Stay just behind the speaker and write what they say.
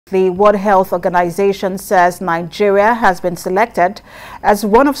The World Health Organization says Nigeria has been selected as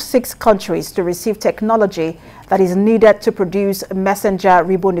one of 6 countries to receive technology that is needed to produce Messenger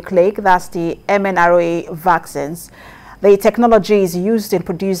Ribonucleic, that's the mRNA vaccines. The technology is used in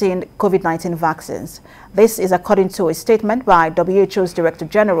producing COVID-19 vaccines. This is according to a statement by WHO's Director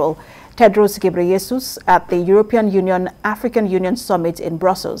General, Tedros Ghebreyesus, at the European Union-African Union Summit in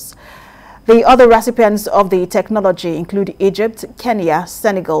Brussels. The other recipients of the technology include Egypt, Kenya,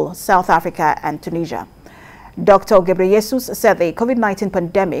 Senegal, South Africa, and Tunisia. Dr. Ghebreyesus said the COVID-19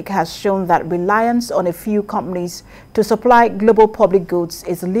 pandemic has shown that reliance on a few companies to supply global public goods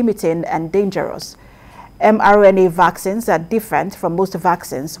is limiting and dangerous. mRNA vaccines are different from most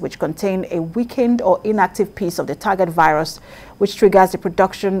vaccines, which contain a weakened or inactive piece of the target virus, which triggers the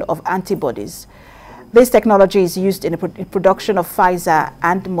production of antibodies. This technology is used in the production of Pfizer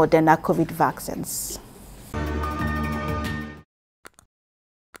and Moderna COVID vaccines.